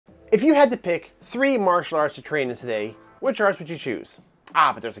If you had to pick 3 martial arts to train in today, which arts would you choose?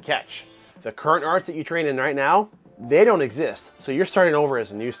 But there's a catch. The current arts that you train in right now, they don't exist, so you're starting over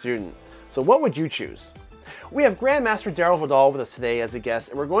as a new student. So what would you choose? We have Grandmaster Darryl Vidal with us today as a guest,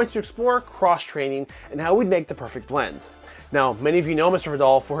 and we're going to explore cross-training and how we'd make the perfect blend. Now, many of you know Mr.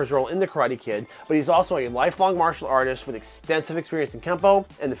 Vidal for his role in The Karate Kid, but he's also a lifelong martial artist with extensive experience in Kempo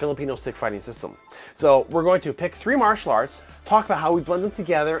and the Filipino stick fighting system. So we're going to pick 3 martial arts, talk about how we blend them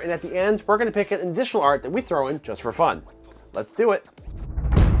together, and at the end, we're going to pick an additional art that we throw in just for fun. Let's do it.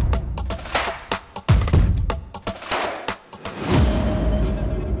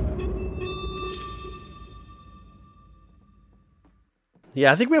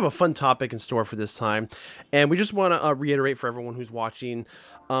 Yeah, I think we have a fun topic in store for this time, and we just want to reiterate for everyone who's watching,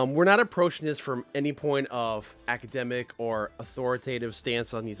 we're not approaching this from any point of academic or authoritative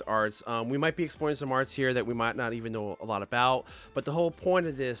stance on these arts. We might be exploring some arts here that we might not even know a lot about, but the whole point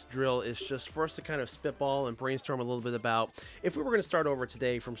of this drill is just for us to kind of spitball and brainstorm a little bit about if we were going to start over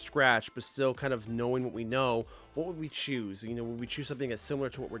today from scratch, but still kind of knowing what we know, what would we choose? You know, would we choose something that's similar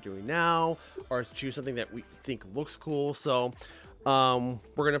to what we're doing now, or choose something that we think looks cool? So we're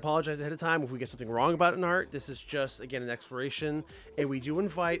going to apologize ahead of time if we get something wrong about an art. This is just, again, an exploration, and we do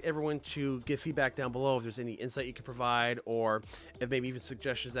invite everyone to give feedback down below if there's any insight you can provide, or if maybe even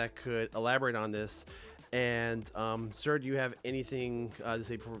suggestions that could elaborate on this. And sir, do you have anything to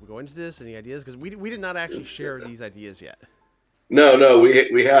say before we go into this? Any ideas? Because we did not actually share these ideas yet. No,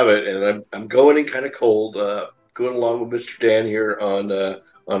 we haven't, and I'm going in kind of cold, going along with Mr. Dan here on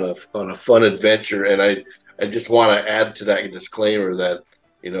a fun adventure, and I just want to add to that disclaimer that,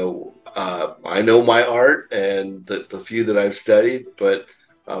 you know, I know my art and the few that I've studied, but,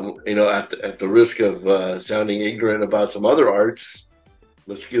 you know, at the risk of sounding ignorant about some other arts,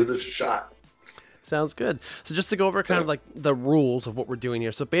 let's give this a shot. Sounds good. So just to go over kind of like the rules of what we're doing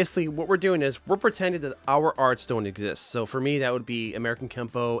here. So basically what we're doing is we're pretending that our arts don't exist. So for me, that would be American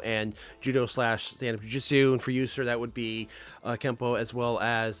Kempo and Judo / stand-up Jiu-Jitsu. And for you, sir, that would be Kempo as well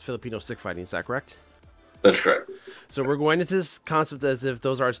as Filipino stick fighting. Is that correct? That's correct. So we're going into this concept as if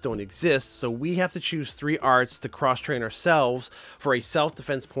those arts don't exist. So we have to choose 3 arts to cross-train ourselves for a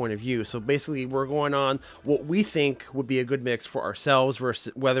self-defense point of view. So basically we're going on what we think would be a good mix for ourselves,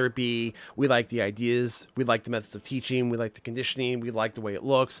 versus whether it be we like the ideas, we like the methods of teaching, we like the conditioning, we like the way it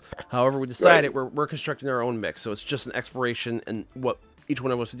looks. However we decide it, we're constructing our own mix. So it's just an exploration and what each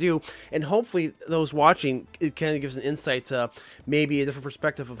one of us to do, and hopefully those watching, it kind of gives an insight to maybe a different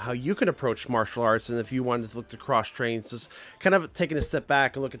perspective of how you can approach martial arts. And if you wanted to look to cross train, just kind of taking a step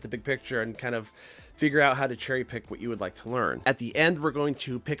back and look at the big picture and kind of figure out how to cherry pick what you would like to learn. At the end, we're going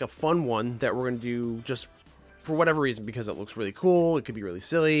to pick a fun one that we're going to do just for whatever reason, because it looks really cool. It could be really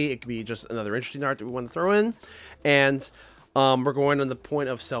silly. It could be just another interesting art that we want to throw in. And we're going on the point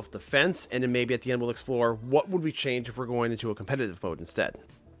of self-defense, and then maybe at the end we'll explore what would we change if we're going into a competitive mode instead.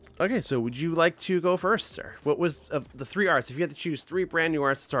 Okay, so would you like to go first, sir? What was of the 3 arts, if you had to choose 3 brand new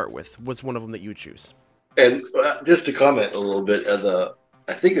arts to start with, what's one of them that you would choose? And just to comment a little bit,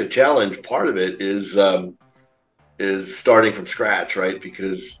 I think the challenge part of it is starting from scratch, right?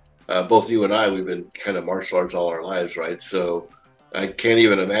 Because both you and I, we've been kind of martial arts all our lives, right? So I can't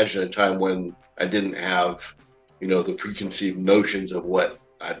even imagine a time when I didn't have, you know, the preconceived notions of what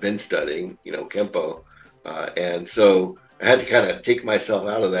I've been studying, you know, Kempo. And so I had to kind of take myself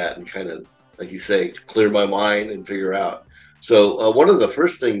out of that and kind of, like you say, clear my mind and figure out. So one of the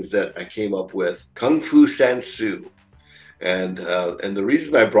first things that I came up with, Kung Fu Sansu. And the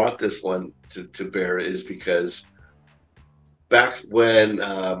reason I brought this one to bear is because back when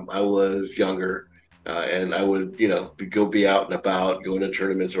I was younger, and I would, you know, be out and about, going to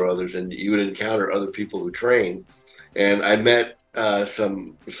tournaments or others, and you would encounter other people who train. And I met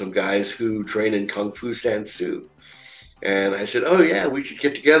some guys who train in Kung Fu Sansu. And I said, oh yeah, we should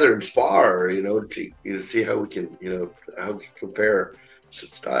get together and spar, you know, to see how we can, you know, how we can compare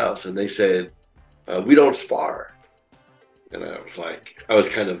styles. And they said, we don't spar. And I was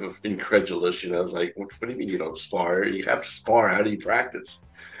kind of incredulous, you know. I was like, what do you mean you don't spar? You have to spar. How do you practice?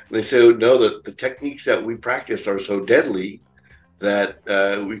 And they said, no, the techniques that we practice are so deadly that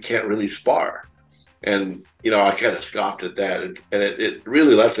we can't really spar. And, you know, I kind of scoffed at that. And it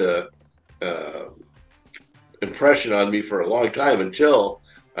really left a impression on me for a long time, until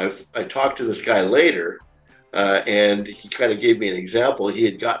I talked to this guy later, and he kind of gave me an example. He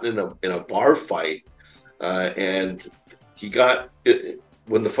had gotten in a bar fight, and he got it,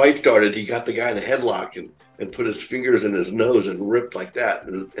 when the fight started, he got the guy in a headlock and put his fingers in his nose and ripped like that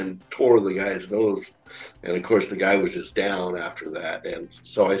and tore the guy's nose. And of course the guy was just down after that. And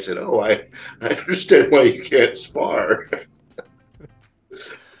so I said, oh, I understand why you can't spar.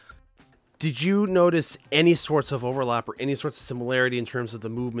 Did you notice any sorts of overlap or any sorts of similarity in terms of the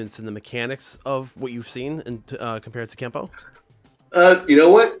movements and the mechanics of what you've seen compared to Kempo? You know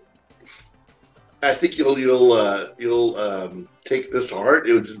what? I think you'll take this to heart.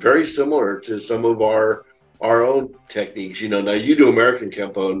 It was very similar to some of our own techniques. Now you do American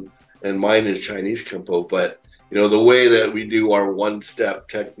Kempo and mine is Chinese Kempo, but the way that we do our one-step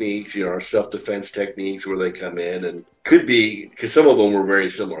techniques, our self-defense techniques, where they come in and could be, because some of them were very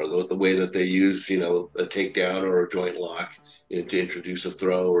similar. The way that they use, a takedown or a joint lock to introduce a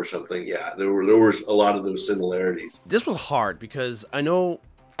throw or something. Yeah, there was a lot of those similarities. This was hard because I know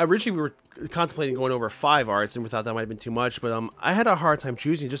originally we were contemplating going over 5 arts, and we thought that might have been too much. But I had a hard time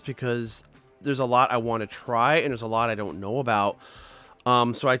choosing just because there's a lot I want to try and there's a lot I don't know about.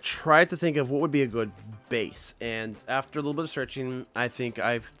 So I tried to think of what would be a good base, and after a little bit of searching, I think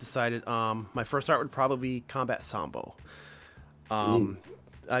I've decided my first art would probably be Combat Sambo.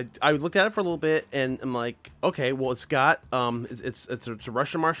 I looked at it for a little bit, and I'm like, okay, well, it's got it's a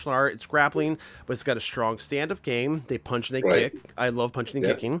Russian martial art. It's grappling, but it's got a strong stand-up game. They punch and they kick. I love punching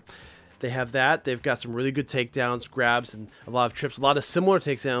and kicking. They have that. They've got some really good takedowns, grabs, and a lot of trips. A lot of similar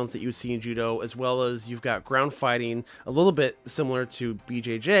takedowns that you would see in judo, as well as you've got ground fighting, a little bit similar to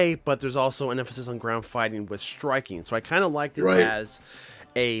BJJ, but there's also an emphasis on ground fighting with striking. So I kind of liked it as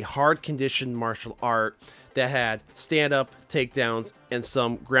a hard-conditioned martial art that had stand-up, takedowns, and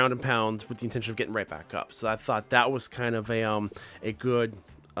some ground and pound with the intention of getting right back up. So I thought that was kind of a good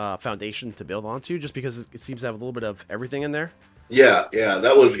foundation to build onto, just because it seems to have a little bit of everything in there. Yeah,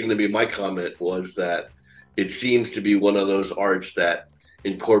 that was going to be my comment, was that it seems to be one of those arts that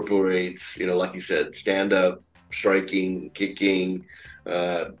incorporates, like you said, stand-up, striking, kicking,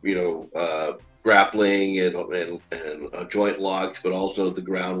 grappling and joint locks, but also the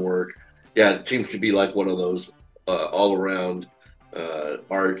groundwork. Yeah, it seems to be like one of those all-around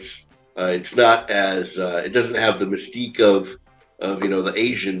arts. It's not as it doesn't have the mystique of the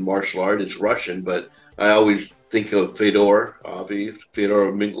Asian martial art. It's Russian, but I always think of Fedor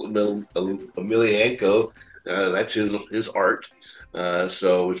Emelianenko. That's his art.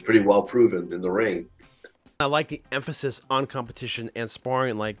 So it's pretty well proven in the ring. I like the emphasis on competition and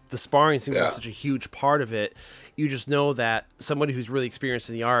sparring. Like, the sparring seems like such a huge part of it. You just know that somebody who's really experienced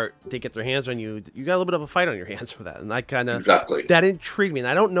in the art, they get their hands on you. You got a little bit of a fight on your hands for that. And I kind of, that intrigued me. And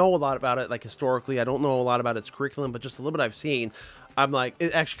I don't know a lot about it, like, historically. I don't know a lot about its curriculum, but just a little bit I've seen, I'm like,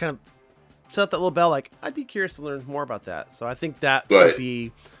 it actually kind of set that little bell. Like, I'd be curious to learn more about that. So I think that would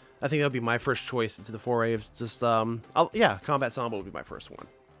be, that would be my first choice into the foray of just, Combat Sambo would be my first one.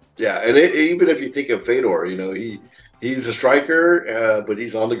 Yeah, and even if you think of Fedor, he's a striker, but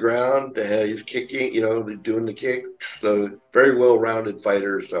he's on the ground. He's kicking, doing the kicks. So very well-rounded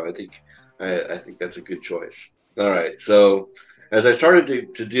fighter. So I think that's a good choice. All right. So as I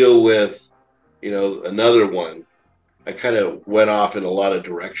started to deal with, another one, I kind of went off in a lot of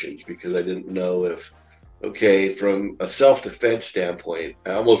directions because I didn't know if, from a self-defense standpoint,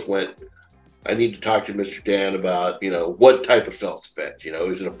 I almost went, I need to talk to Mr. Dan about, what type of self-defense,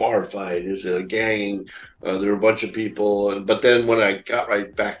 is it a bar fight? Is it a gang? There are a bunch of people. But then when I got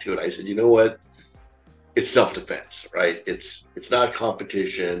right back to it, I said, you know what? It's self-defense, right? It's not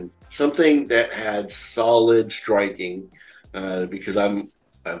competition. Something that had solid striking, because I've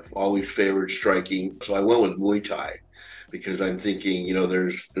always favored striking. So I went with Muay Thai because I'm thinking,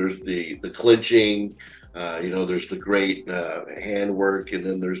 there's the clinching, there's the great handwork, and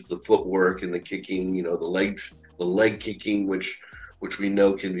then there's the footwork and the kicking, the leg kicking, which we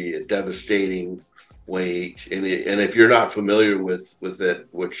know can be a devastating weight. And if you're not familiar with it,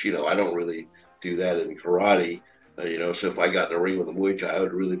 which, I don't really do that in karate, so if I got in a ring with a Muay Thai, I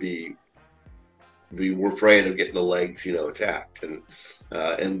would really be afraid of getting the legs, attacked. And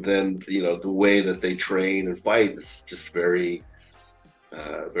then, the way that they train and fight is just very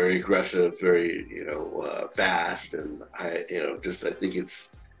aggressive, very, fast. And I think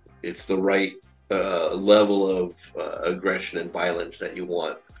it's the right level of aggression and violence that you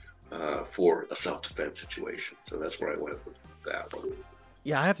want for a self-defense situation. So that's where I went with that one.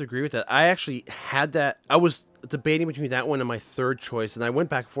 Yeah, I have to agree with that. I actually had that. I was debating between that one and my third choice, and I went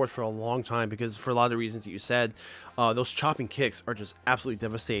back and forth for a long time because, for a lot of the reasons that you said, those chopping kicks are just absolutely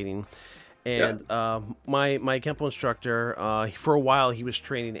devastating. And my Kempo instructor, for a while, he was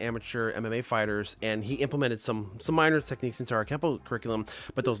training amateur MMA fighters, and he implemented some minor techniques into our Kempo curriculum.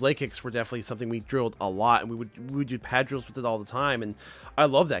 But those leg kicks were definitely something we drilled a lot, and we would do pad drills with it all the time. And I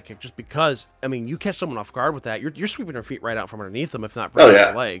love that kick just because, you catch someone off guard with that, you're sweeping their feet right out from underneath them, if not breaking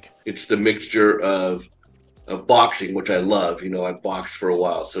their leg. It's the mixture of boxing, which I love. I boxed for a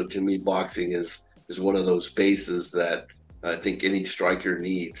while, so to me, boxing is one of those bases that I think any striker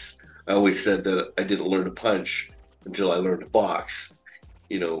needs. I always said that I didn't learn to punch until I learned to box.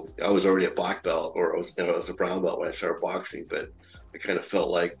 I was already a black belt, or I was a brown belt when I started boxing, but I kind of felt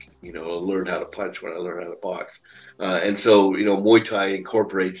like, I learned how to punch when I learned how to box. And so, Muay Thai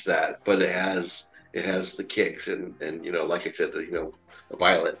incorporates that, but it has the kicks and like I said, a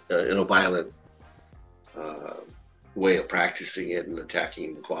violent uh, way of practicing it and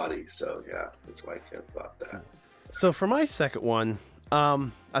attacking the body. So yeah, that's why I kind of thought that. So for my second one,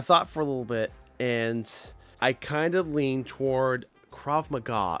 I thought for a little bit, and I kind of leaned toward Krav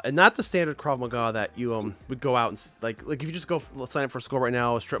Maga, and not the standard Krav Maga that you would go out and like if you just go sign up for a school right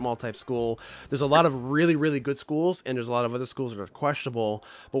now, a strip mall type school. There's a lot of really really good schools, and there's a lot of other schools that are questionable.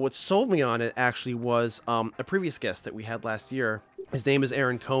 But what sold me on it actually was a previous guest that we had last year. His name is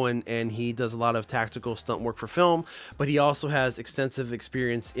Aaron Cohen, and he does a lot of tactical stunt work for film, but he also has extensive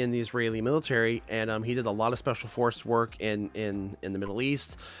experience in the Israeli military, and he did a lot of special force work in the Middle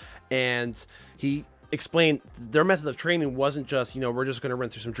East, and he explained their method of training wasn't just, we're just going to run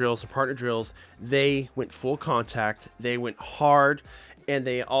through some drills, some partner drills. They went full contact, they went hard, and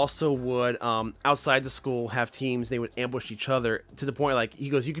they also would, outside the school, have teams. They would ambush each other to the point, like, he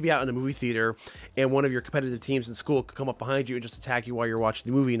goes, you could be out in a movie theater, and one of your competitive teams in school could come up behind you and just attack you while you're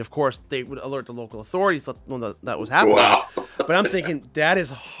watching the movie. And, of course, they would alert the local authorities when that was happening. Wow. But I'm thinking, that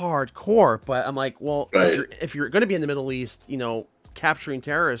is hardcore. But I'm like, well, Right. if you're going to be in the Middle East, capturing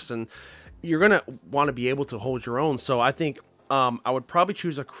terrorists, and you're going to want to be able to hold your own. So I think I would probably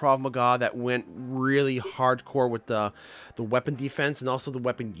choose a Krav Maga that went really hardcore with the weapon defense and also the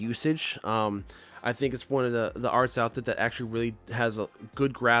weapon usage. I think it's one of the arts out there that actually really has a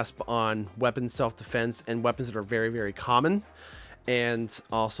good grasp on weapon self-defense and weapons that are very, very common, and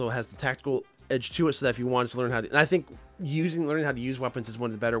also has the tactical edge to it, so that if you wanted to learn how to, and I think learning how to use weapons is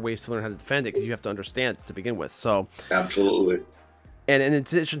one of the better ways to learn how to defend it, because you have to understand it to begin with. So Absolutely. and in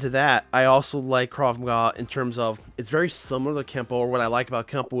addition to that, I also like Krav Maga in terms of it's very similar to Kempo. Or what I like about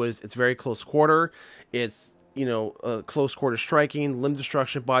Kempo is it's very close quarter. It's, close quarter striking, limb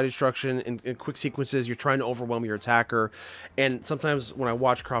destruction, body destruction, in quick sequences. You're trying to overwhelm your attacker. And sometimes when I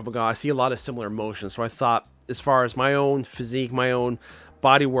watch Krav Maga, I see a lot of similar motions. So I thought, as far as my own physique, my own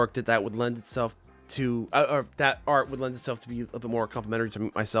body work, that would lend itself to, or that art would lend itself to be a little bit more complementary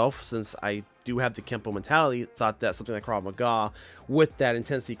to myself, since I do have the Kempo mentality. Thought that something like Krav Maga with that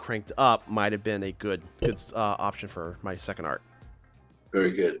intensity cranked up might have been a good option for my second art.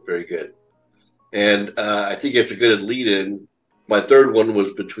 Very good. Very good. And I think it's a good lead in. My third one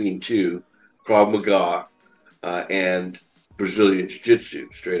was between two, Krav Maga and Brazilian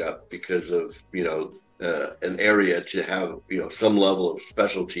Jiu-Jitsu, straight up, because of, an area to have, some level of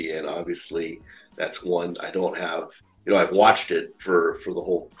specialty. And obviously that's one I don't have. I've watched it for the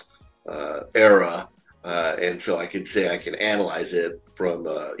whole era. And so I can say I can analyze it from,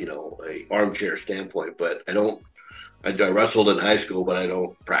 a armchair standpoint, but I wrestled in high school, but I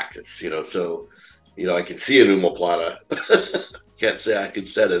don't practice, so, I can see an omoplata. Can't say I can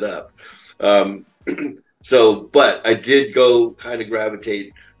set it up. But I did go kind of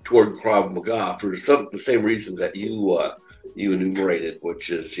gravitate toward Krav Maga for the same reasons that you enumerated,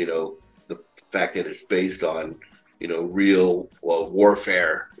 which is, the fact that it's based on, real,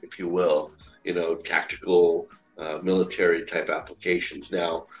 warfare, if you will, tactical, military type applications.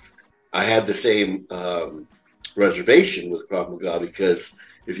 Now, I had the same reservation with Krav Maga, because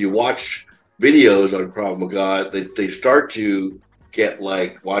if you watch videos on Krav Maga, they start to get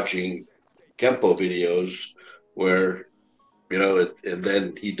like watching Kempo videos where, and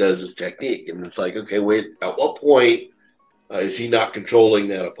then he does his technique, and it's like, okay, wait, at what point is he not controlling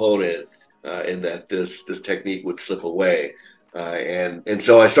that opponent, and that this technique would slip away, and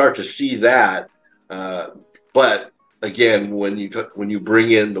so I start to see that, but again, when you bring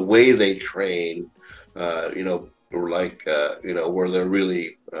in the way they train, or like where they're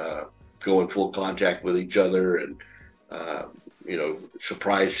really going full contact with each other, and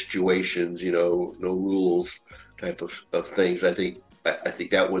surprise situations, no rules type of things. I think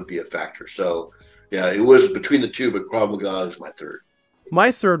that would be a factor. So yeah, it was between the two, but Krav Maga is my third.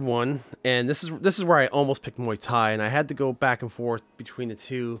 My third one, and this is where I almost picked Muay Thai, and I had to go back and forth between the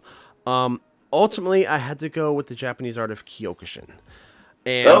two. Ultimately, I had to go with the Japanese art of Kyokushin.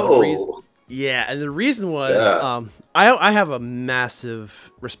 And the reason was, I have a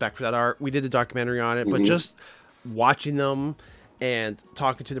massive respect for that art. We did a documentary on it, but just watching them and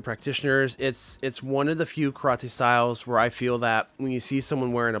talking to the practitioners, it's one of the few karate styles where I feel that when you see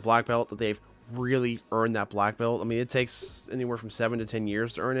someone wearing a black belt, that they've really earned that black belt. I mean, it takes anywhere from 7 to 10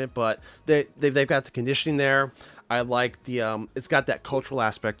 years to earn it, but they've got the conditioning there. I like the it's got that cultural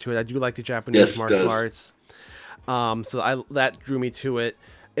aspect to it. I do like the Japanese martial arts. So that drew me to it.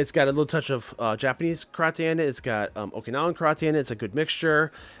 It's got a little touch of Japanese karate in it. It's got Okinawan karate in it. It's a good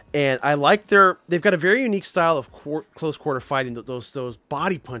mixture, and I like they've got a very unique style of close quarter fighting. Those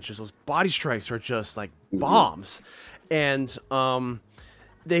body punches, those body strikes are just like bombs, and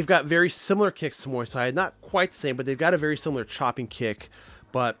they've got very similar kicks to Muay Thai. Not quite the same, but they've got a very similar chopping kick,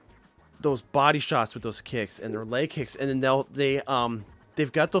 but those body shots with those kicks and their leg kicks, and then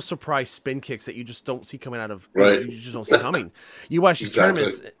they've got those surprise spin kicks that you just don't see coming out of, right. you just don't see coming. You watch these Exactly.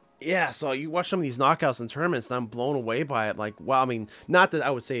 tournaments, yeah. So you watch some of these knockouts in tournaments, and I'm blown away by it. Like, wow. I mean, not that I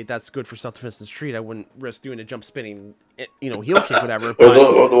would say that's good for self-defense in the street. I wouldn't risk doing a jump spinning, heel kick, whatever.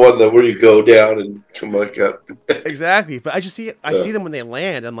 Or the one that where you go down and come back up. Exactly. But I see them when they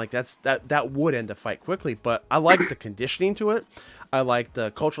land. I'm like, that would end a fight quickly. But I like the conditioning to it. I like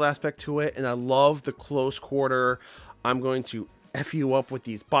the cultural aspect to it, and I love the close quarter. I'm going to F you up with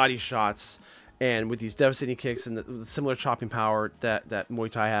these body shots and with these devastating kicks and the similar chopping power that Muay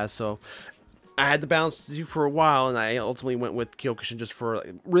Thai has. So I had the balance to do for a while, and I ultimately went with Kyokushin just for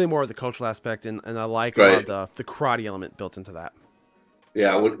really more of the cultural aspect, and I like a lot of the karate element built into that.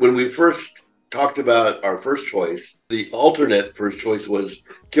 Yeah, when we first talked about our first choice, the alternate first choice was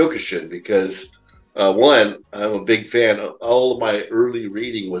Kyokushin because one, I'm a big fan. All of my early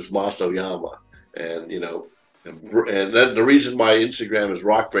reading was Masoyama, and and then the reason my Instagram is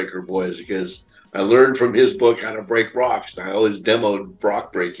Rockbreaker Boy is because I learned from his book how to break rocks, and I always demoed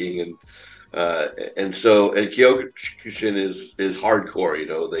rock breaking, and Kyokushin is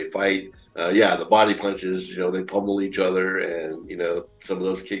hardcore. They fight. The body punches. They pummel each other, and some of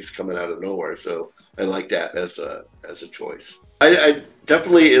those kicks coming out of nowhere. So I like that as a choice. I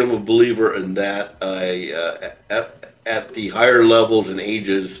definitely am a believer in that. At the higher levels and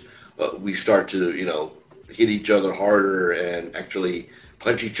ages, we start to hit each other harder and actually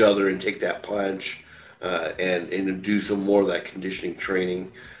punch each other and take that punch, and do some more of that conditioning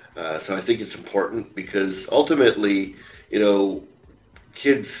training. So I think it's important because ultimately,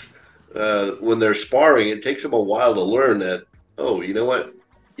 kids, when they're sparring, it takes them a while to learn that, oh, you know what?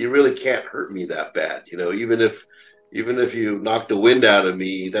 You really can't hurt me that bad. Even if you knock the wind out of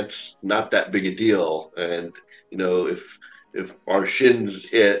me, that's not that big a deal. And, if our shins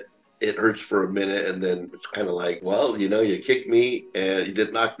hit, it hurts for a minute. And then it's kind of like, well, you kicked me and you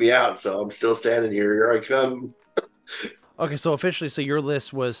didn't knock me out. So I'm still standing here. Here I come. Okay, so officially, your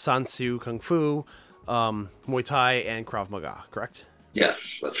list was Sansu Kung Fu, Muay Thai, and Krav Maga, correct?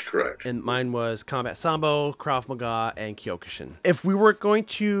 Yes, that's correct. And mine was Combat Sambo, Krav Maga, and Kyokushin. If we were going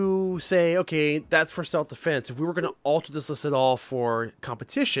to say, okay, that's for self-defense, if we were going to alter this list at all for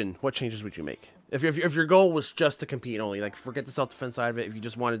competition, what changes would you make? If your goal was just to compete only, like forget the self-defense side of it, if you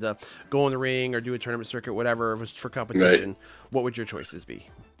just wanted to go in the ring or do a tournament circuit, whatever, it was for competition, what would your choices be?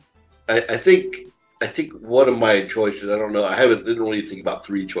 I think one of my choices, I don't know, didn't really think about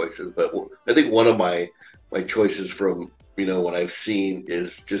three choices, but I think one of my choices from, what I've seen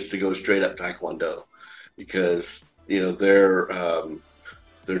is just to go straight up Taekwondo, because, their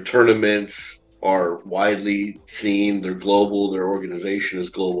tournaments are widely seen, they're global, their organization is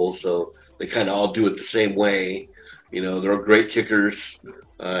global, so they kind of all do it the same way. They're great kickers,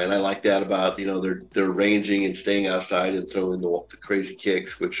 and I like that about, they're ranging and staying outside and throwing the crazy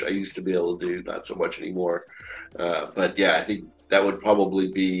kicks, which I used to be able to do, not so much anymore. But yeah, I think that would probably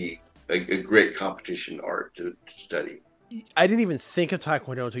be a great competition art to study. I didn't even think of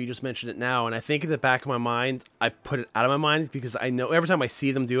Taekwondo until you just mentioned it now, and I think in the back of my mind, I put it out of my mind because I know every time I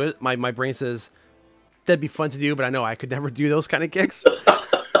see them do it, my brain says, that'd be fun to do, but I know I could never do those kind of kicks.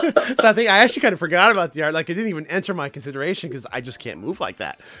 So I think I actually kind of forgot about the art. Like, it didn't even enter my consideration because I just can't move like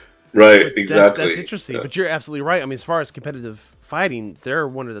that. Right, exactly. That's interesting, but you're absolutely right. I mean, as far as competitive fighting, they're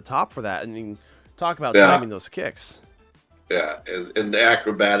one of the top for that. I mean, talk about timing those kicks. Yeah, and the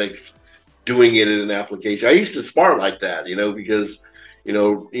acrobatics, doing it in an application. I used to spar like that, because,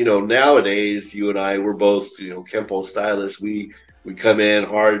 nowadays you and I, we're both, Kempo stylists. We come in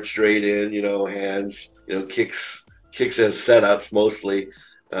hard, straight in, hands, kicks as setups mostly.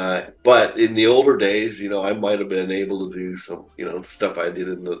 But in the older days, I might have been able to do some, stuff I did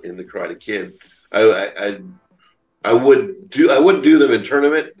in the Karate Kid. I wouldn't do them in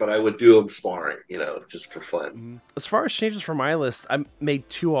tournament, but I would do them sparring, just for fun. As far as changes for my list, I made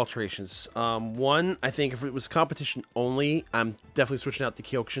two alterations. One, I think if it was competition only, I'm definitely switching out the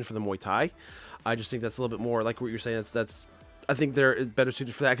Kyokushin for the Muay Thai. I just think that's a little bit more like what you're saying. I think they're better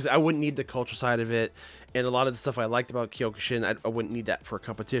suited for that because I wouldn't need the culture side of it, and a lot of the stuff I liked about Kyokushin, I wouldn't need that for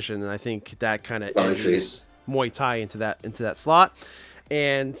competition, and I think that kind of edges Muay Thai into that slot.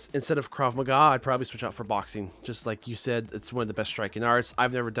 And instead of Krav Maga, I'd probably switch out for boxing. Just like you said, it's one of the best striking arts.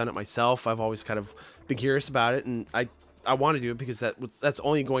 I've never done it myself. I've always kind of been curious about it, and I I want to do it because that's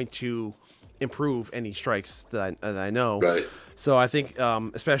only going to improve any strikes that I know. Right. So I think,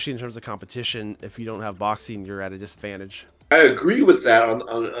 especially in terms of competition, if you don't have boxing, you're at a disadvantage. I agree with that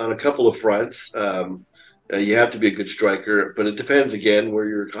on a couple of fronts. You have to be a good striker, but it depends again where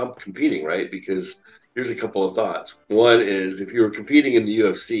you're competing, right? Because here's a couple of thoughts. One is if you were competing in the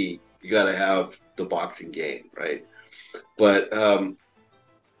UFC, you got to have the boxing game, right? But Lyoto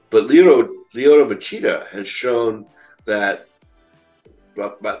Machida has shown that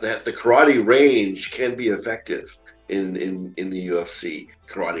that the karate range can be effective in the UFC.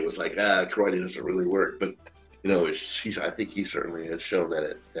 Karate was like, karate doesn't really work, but I think he certainly has shown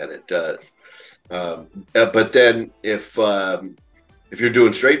that it does. But then if you're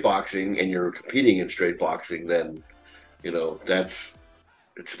doing straight boxing and you're competing in straight boxing, then it's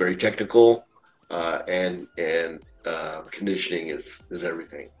very technical, and conditioning is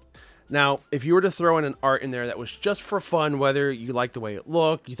everything. Now, if you were to throw in an art in there that was just for fun, whether you liked the way it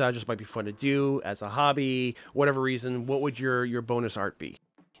looked, you thought it just might be fun to do as a hobby, whatever reason, what would your bonus art be?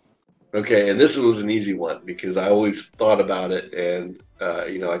 Okay, and this was an easy one because I always thought about it, and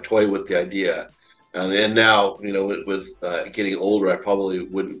I toy with the idea, and now with getting older, I probably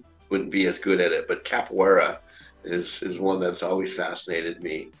wouldn't be as good at it. But capoeira is one that's always fascinated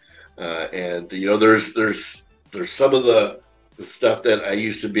me, and there's some of the stuff that I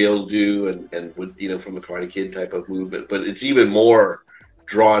used to be able to do and would from a Karate Kid type of movement, but it's even more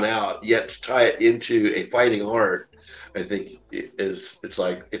drawn out. Yet to tie it into a fighting art, I think it's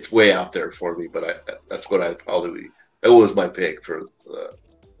like it's way out there for me. But that's what that was my pick for the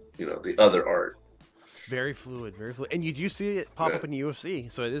other art. Very fluid, very fluid, and you do see it pop up in the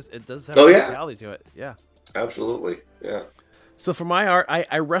UFC, so it does have reality to it. Yeah, absolutely, yeah. So for my art,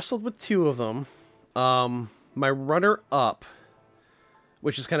 I wrestled with two of them. My runner-up,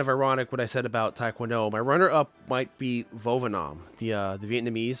 which is kind of ironic what I said about Taekwondo. My runner-up might be Vovinam, the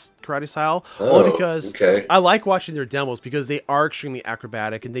Vietnamese karate style. Only because I like watching their demos because they are extremely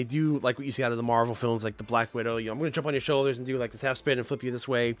acrobatic and they do like what you see out of the Marvel films, like the Black Widow. I'm going to jump on your shoulders and do like this half spin and flip you this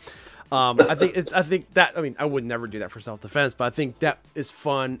way. I think that I would never do that for self-defense, but I think that is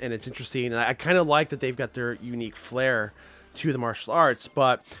fun and it's interesting, and I kind of like that they've got their unique flair to the martial arts.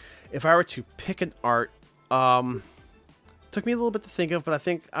 But if I were to pick an art, took me a little bit to think of, but I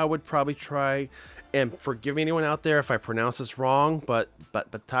think I would probably try, and forgive me anyone out there if I pronounce this wrong, but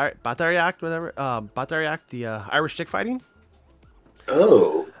Batariak, whatever, Batariak, the Irish stick fighting.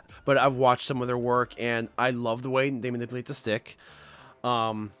 Oh. But I've watched some of their work, and I love the way they manipulate the stick.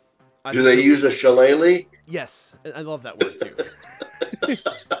 Do they use a shillelagh? Yes, I love that word too.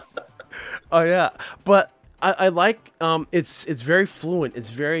 Oh yeah, but I like it's very fluent.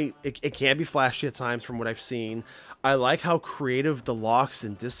 It can be flashy at times from what I've seen. I like how creative the locks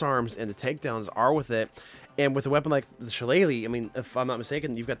and disarms and the takedowns are with it. And with a weapon like the shillelagh, I mean, if I'm not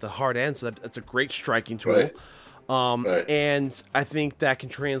mistaken, you've got the hard end, so that's a great striking tool. Right. Right. And I think that can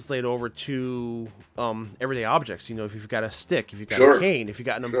translate over to everyday objects. If you've got a stick, if you've got a cane, if you've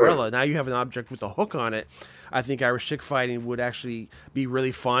got an umbrella, now you have an object with a hook on it. I think Irish stick fighting would actually be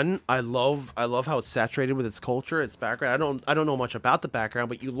really fun. I love how it's saturated with its culture, its background. I don't know much about the background,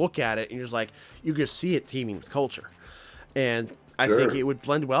 but you look at it and you're just like, you can see it teaming with culture. And I think it would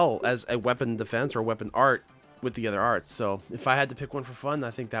blend well as a weapon defense or weapon art with the other arts. So if I had to pick one for fun,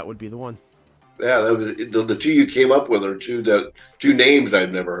 I think that would be the one. Yeah, the two you came up with are two names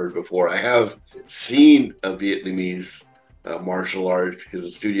I've never heard before. I have seen a Vietnamese martial arts because the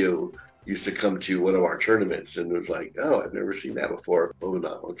studio used to come to one of our tournaments and it was like, oh, I've never seen that before. Oh,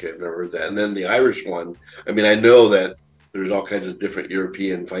 no, okay, I've never heard that. And then the Irish one, I mean, I know that there's all kinds of different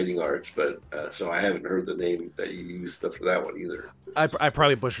European fighting arts, but so I haven't heard the name that you used for that one either. I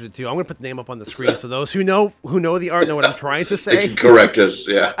probably butchered it too. I'm going to put the name up on the screen so those who know the art know what I'm trying to say. They can correct us,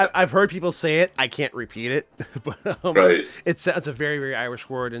 yeah. I've heard people say it. I can't repeat it, but right. It's a very, very Irish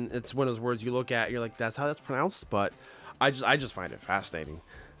word, and it's one of those words you look at, you're like, that's how that's pronounced. But I just find it fascinating.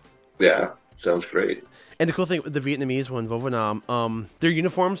 Yeah, sounds great. And the cool thing with the Vietnamese one, Vo Van Nam,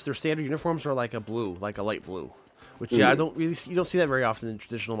 their standard uniforms are like a light blue. Which you don't see that very often in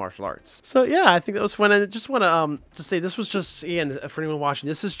traditional martial arts. So yeah, I think that was fun. And I just want to say this was just, again, for anyone watching,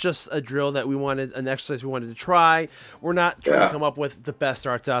 this is just a drill that an exercise we wanted to try. We're not trying to come up with the best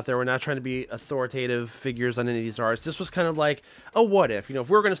arts out there. We're not trying to be authoritative figures on any of these arts. This was kind of like a what if. If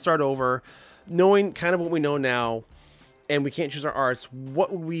we're going to start over, knowing kind of what we know now, and we can't choose our arts,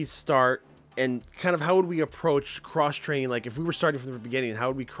 what would we start? And kind of how would we approach cross-training? Like if we were starting from the beginning, how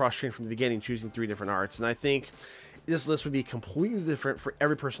would we cross-train from the beginning, choosing 3 different arts? And I think this list would be completely different for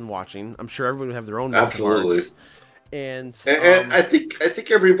every person watching. I'm sure everybody would have their own absolutely. And I think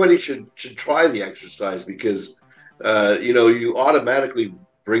everybody should try the exercise because you automatically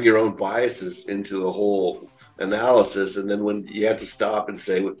bring your own biases into the whole analysis, and then when you have to stop and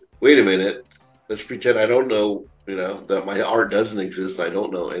say, "Wait a minute, let's pretend I don't know." That my art doesn't exist. I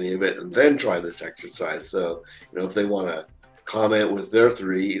don't know any of it, and then try this exercise. So, if they want to comment with their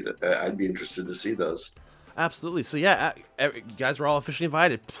three, I'd be interested to see those. Absolutely. So yeah, you guys are all officially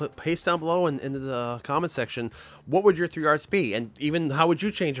invited. Paste down below in the comment section, what would your 3 arts be, and even how would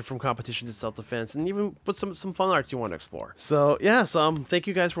you change it from competition to self-defense, and even put some fun arts you want to explore. So yeah, thank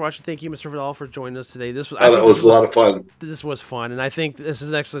you guys for watching. Thank you, Mr. Vidal, for joining us today. That was a lot of fun. This was fun, and I think this is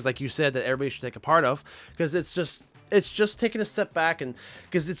an exercise, like you said, that everybody should take a part of, because it's just taking a step back, and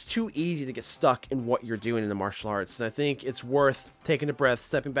because it's too easy to get stuck in what you're doing in the martial arts. And I think it's worth taking a breath,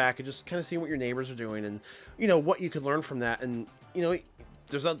 stepping back, and just kind of seeing what your neighbors are doing, and what you could learn from that. And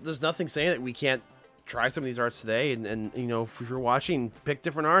there's nothing saying that we can't try some of these arts today, and if you're watching, pick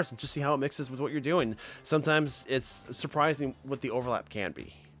different arts and just see how it mixes with what you're doing. Sometimes it's surprising what the overlap can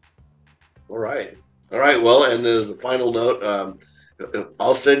be. All right. Well, and as a final note,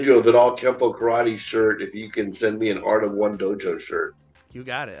 I'll send you a Vidal Kempo Karate shirt if you can send me an Art of One Dojo shirt. You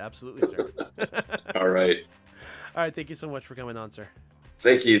got it. Absolutely, sir. All right. All right. Thank you so much for coming on, sir.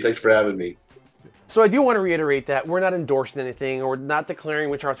 Thank you. Thanks for having me. So I do want to reiterate that we're not endorsing anything or not declaring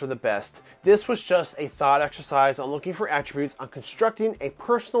which arts are the best. This was just a thought exercise on looking for attributes on constructing a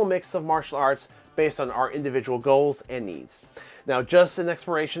personal mix of martial arts based on our individual goals and needs. Now, just an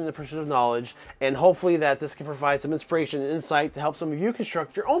exploration in the pursuit of knowledge, and hopefully that this can provide some inspiration and insight to help some of you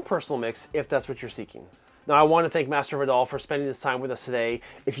construct your own personal mix if that's what you're seeking. Now, I want to thank Master Vidal for spending this time with us today.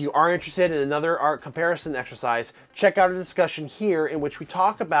 If you are interested in another art comparison exercise, check out a discussion here in which we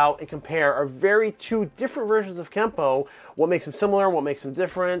talk about and compare our very 2 different versions of Kempo, what makes them similar, what makes them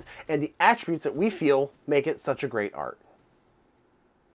different, and the attributes that we feel make it such a great art.